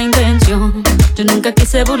mala intención. Yo nunca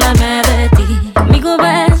quise burlarme de ti. Conmigo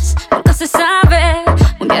ves, nunca se sabe.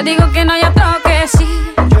 Un día digo que no, y otro que sí.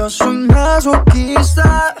 Yo soy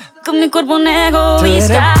masoquista. Con mi cuerpo un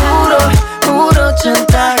egoísta. Puro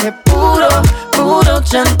chantaje. Puro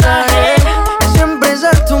chantaje. Siempre es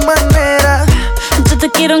a tu manera. Yo te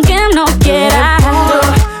quiero aunque no quieras.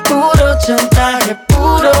 Puro chantaje.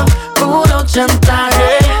 Puro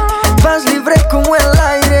chantaje. Vas libre como el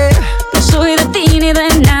aire. No soy de ti ni de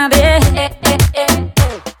nadie.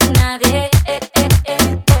 Nadie.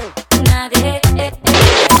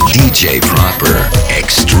 DJ Proper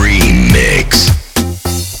Extreme Mix.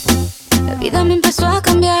 La vida me empezó a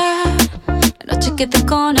cambiar. La noche que te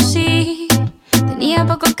conocí, tenía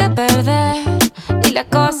poco que perder y la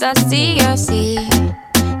cosa sigue así.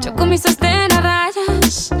 Yo con mis sostén a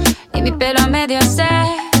rayas y mi pelo a medio hacer.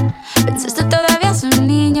 Pensaste todavía es un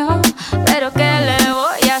niño, pero ¿qué le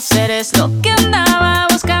voy a hacer? Es lo que andaba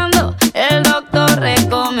buscando, el doctor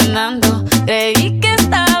recomendando. Creí que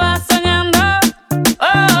estaba soñando.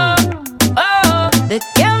 ¿De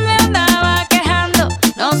qué me andaba quejando?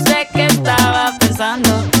 No sé qué estaba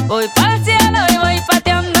pensando. Voy pa'l cielo y voy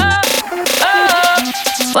pateando.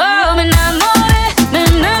 Me enamoré, me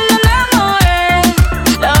enamoré.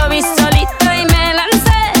 Lo vi solito y me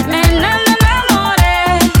lancé. Me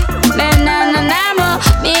enamoré, me enamoré.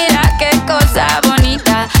 Mira qué cosa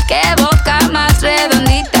bonita, qué boca más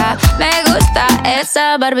redondita. Me gusta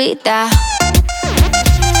esa barbita.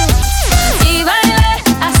 Y bailé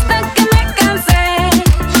hasta que me cansé.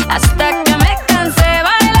 Hasta que me cansé,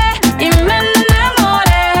 bailé y me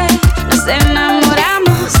enamoré. Nos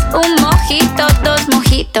enamoramos, un mojito, dos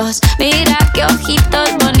mojitos. Mira qué ojitos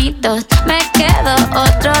bonitos. Me quedo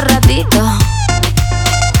otro ratito.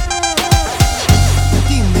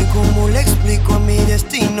 Dime cómo le explico a mi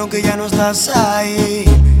destino que ya no estás ahí.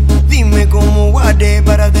 Dime cómo guardé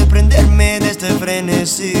para desprenderme de este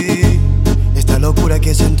frenesí. Esta locura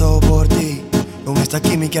que siento por ti, con esta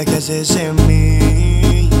química que haces en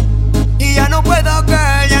mí. Y ya no puedo,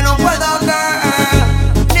 girl, ya no puedo,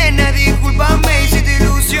 girl. Nena, discúlpame si te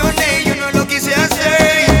ilusioné, yo no lo quise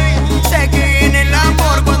hacer. Sé que en el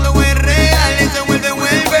amor cuando es real se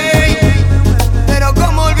vuelve. Pero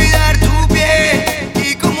cómo olvidar tu piel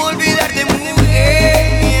y cómo olvidarte, mujer.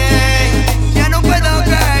 Ya no puedo,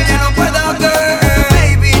 girl, ya no puedo, girl.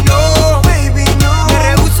 Baby, no, me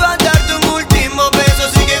rehúso a darte un último beso,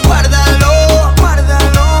 así que guárdalo,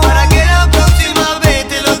 guárdalo, para que la próxima vez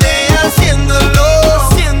te lo dé haciéndolo,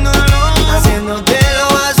 haciéndotelo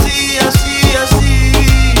así, así, así,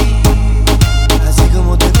 así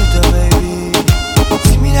como te gusta, baby.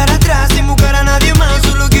 Sin mirar atrás, sin buscar a nadie más,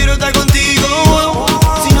 solo quiero estar contigo.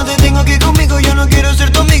 Si no te tengo aquí conmigo, yo no quiero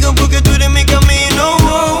ser tu amigo, porque tú eres mi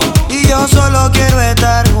camino. Y yo solo quiero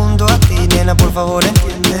estar junto a ti, nena, por favor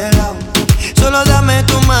entiéndelo. Solo dame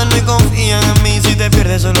tu mano y confía en mí. Si te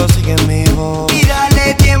pierdes, solo sigue mi voz. Y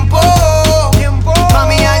dale tiempo,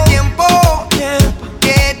 mami, al tiempo.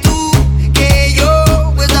 Que tú, que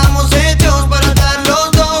yo, pues estamos hechos para estar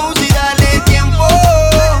los dos. Y dale tiempo,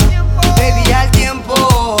 baby, al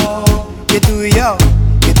tiempo. Que tú y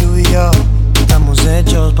yo, estamos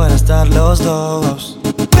hechos para estar los dos.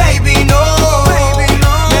 Baby, no,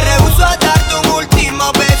 me rehúso a darte un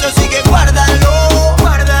último beso. que guárdalo,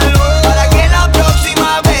 guárdalo, para que la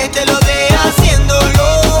próxima vez te lo dé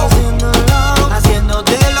haciéndolo,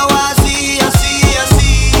 haciéndotelo así, así,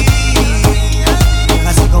 así,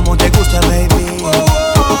 así como te gusta, baby.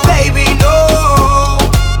 Baby, no,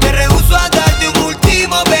 me rehúso a darte un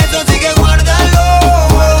último beso, así que guárdalo,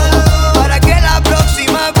 para que la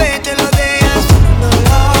próxima vez te lo dé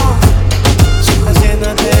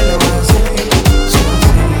haciéndotelo así.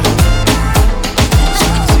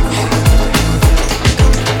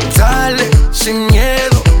 Dale, sin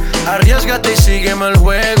miedo, arriésgate y sígueme el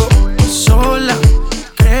juego. Sola,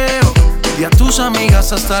 creo, y a tus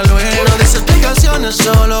amigas hasta luego. No des explicaciones,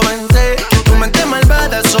 solo vente. Que tu mente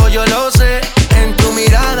malvada, eso yo lo sé. En tu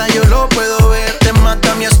mirada yo lo puedo ver. Te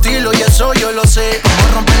mata mi estilo y eso yo lo sé. Vamos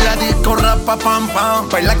a romper la disco, rapa, pam, pam.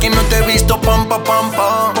 Baila que no te he visto, pam, pam, pam,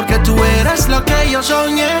 pam. Porque tú eres lo que yo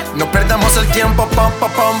soñé. No perdamos el tiempo, pam,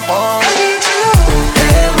 pam, pam, pam.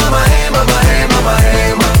 Hey, mama, hey, mama, hey, mama,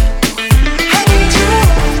 hey, mama.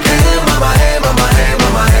 Hey, mama, hey, mama, hey,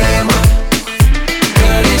 mama, hey, mama.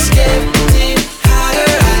 Girl, it's getting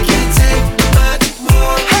hotter, I can't take much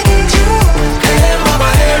more. Hey, mama,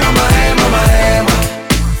 hey, mama, hey, mama, hey, mama.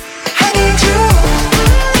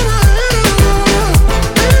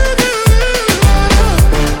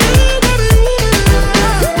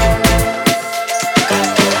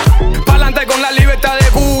 Pa'lante con la libertad de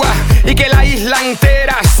Cuba y que la isla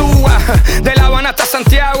entera suba. De La Habana hasta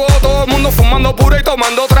Santiago, todo el mundo fumando puro y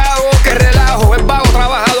tomando trago. Que relajo, el vago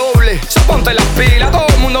trabaja doble. So ponte las pilas, todo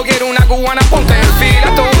el mundo quiere una cubana, ponte en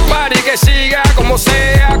fila. Todo un party que siga como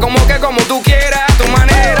sea, como tú quieras, a tu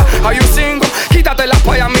manera. Hay un single, quítate las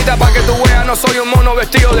payamitas pa' que tú veas. No soy un mono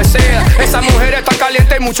vestido de seda. Esas mujeres están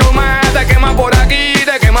calientes y mucho más. Te queman por aquí,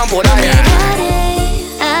 te queman por allá. Miraré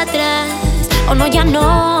atrás, o no, ya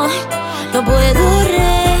no. No puedo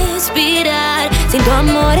respirar sin tu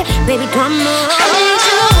amor, baby, tu amor.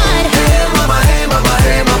 Hey, mama, hey, mama,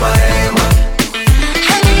 hey, mama, hey, mama.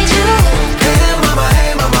 Hey, mama,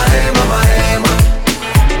 hey, mama, hey, mama, hey, mama.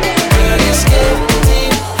 Girl, it's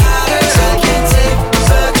getting hotter, I can't take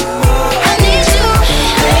much more. Hey,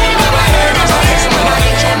 mama, hey, mama, hey, mama,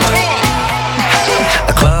 hey, mama.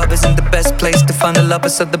 The club isn't the best place to find the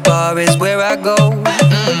lovers, so the bar is where I go.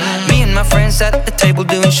 Me and my friends sat at the table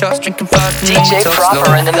doing shots, drinking fast. DJ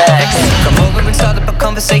Proper in the mix. Come over and start up a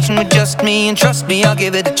conversation with just me, and trust me, I'll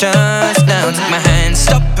give it a chance. Now take my hand,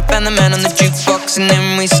 stop it, and the man on the jukebox, and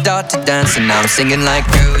then we start to dance. And now I'm singing like,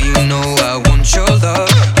 girl, you know I want your love.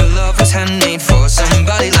 Your love was handmade for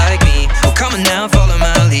somebody like me. Well, come on now, follow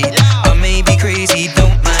my lead. I may be crazy,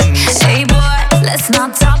 don't mind me. Hey boy, let's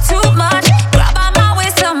not talk too much. Grab on my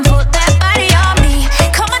waist and put that body on me.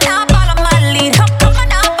 Come on now, follow my lead. Come on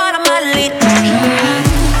now, follow my lead.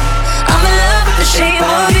 I'm in love with the shape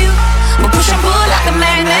of you. We push and pull like a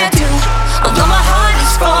magnet do. Although my heart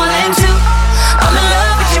is falling too. I'm in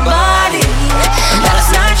love with your body. And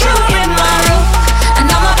last night you in my room, and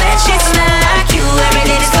now my bed sheets smell like you. Every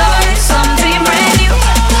day discovering something.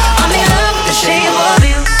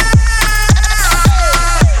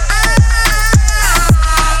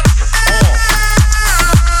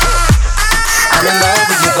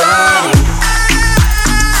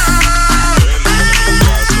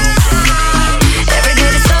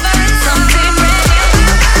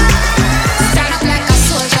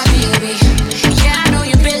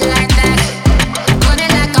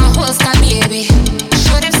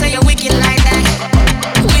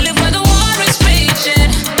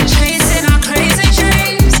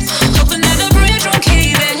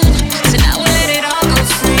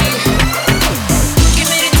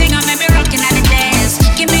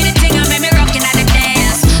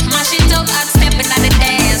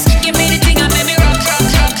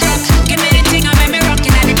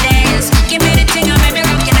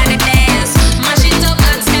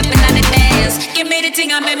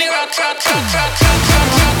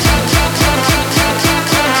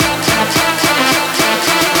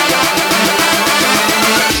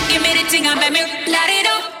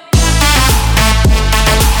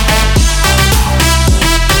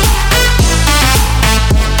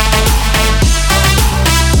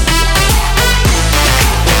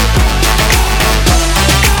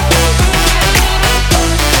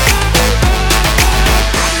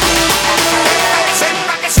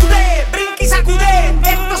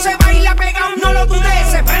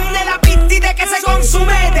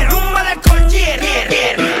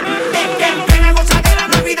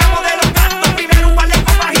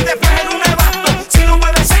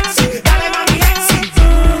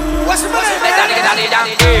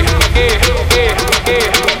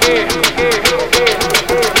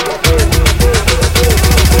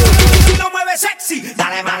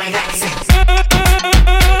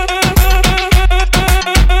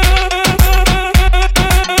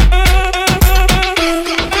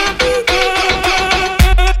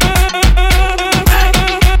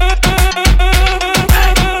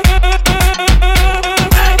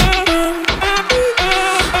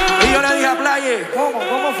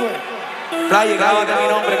 Playa, grábate mi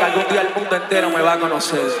nombre que algún día el mundo entero me va a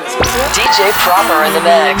conocer. DJ Proper in the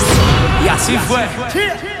mix. Y así fue.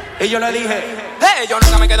 Y yo le dije, hey, yo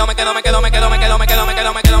nunca me quedo. Hey,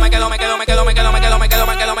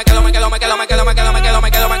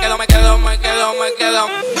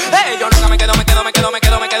 yo nunca me quedo.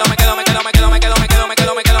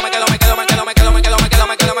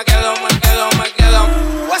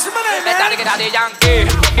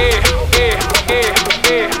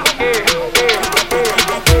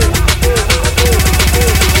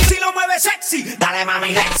 Si lo mueve sexy, dale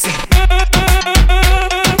mami sexy.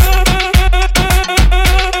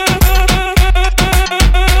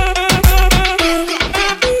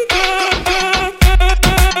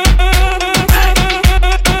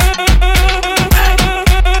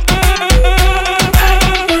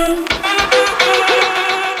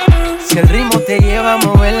 Si el ritmo te lleva a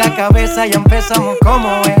mover la cabeza, ya empezamos como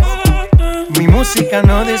es. Mi música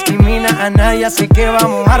no discrimina a nadie, así que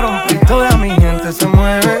vamos a romper. Toda mi gente se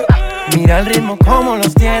mueve, mira el ritmo como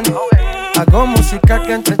los tiene. Hago música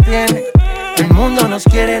que entretiene. El mundo nos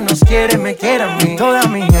quiere, me quiere a mí. Toda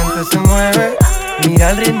mi gente se mueve, mira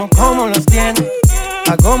el ritmo como los tiene.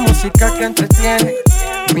 Hago música que entretiene.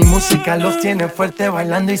 Mi música los tiene fuerte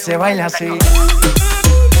bailando y se baila así.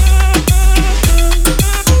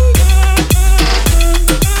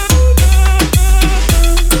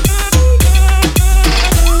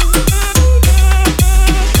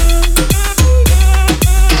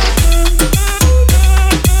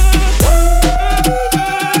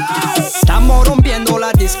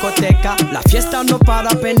 Discoteca, la fiesta no para,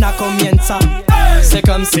 apenas comienza. C'est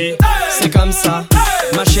comme si, c'est comme ça,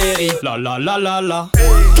 ma chérie. La la la la la.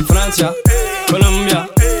 Francia, Colombia,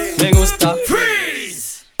 me gusta.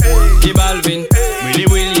 Freeze. Y Balvin, Willy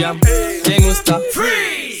William, me gusta.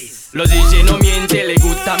 Freeze. Los DJ no mienten, le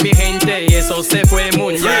gusta mi gente y eso se fue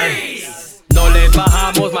muy bien. No le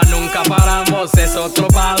bajamos, mas nunca paramos, es otro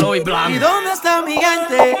palo y blanco. ¿Y dónde está mi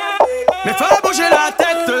gente? Me fue a bouger la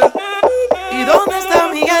tête. ¿Y dónde está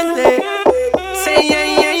mi gente? Sí, yeah,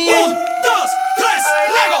 yeah, yeah. 1, 2, 3,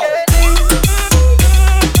 Lego.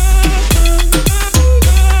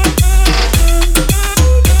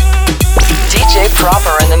 DJ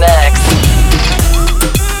Proper in the mix.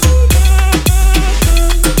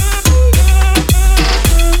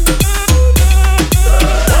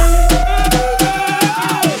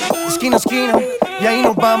 Esquina a esquina, y ahí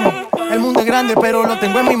nos vamos. El mundo es grande, pero lo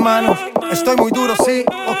tengo en mis manos. Estoy muy duro, sí,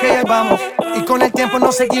 ok, ahí vamos. Y con el tiempo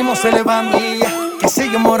nos seguimos elevando. Que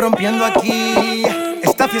seguimos rompiendo aquí.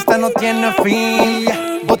 Esta fiesta no tiene fin.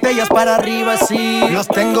 Botellas para arriba, sí. Los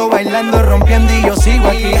tengo bailando, rompiendo y yo sigo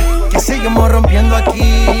aquí. Que seguimos rompiendo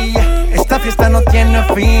aquí. Esta fiesta no tiene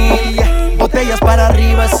fin. Botellas para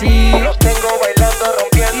arriba, sí. Los tengo bailando,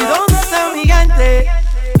 rompiendo. ¿Y dónde está mi gente?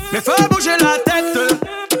 Me fue a bouger la tête.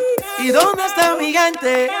 ¿Y dónde está mi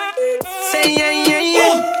gente? Sí, yeah, yeah,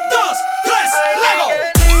 yeah.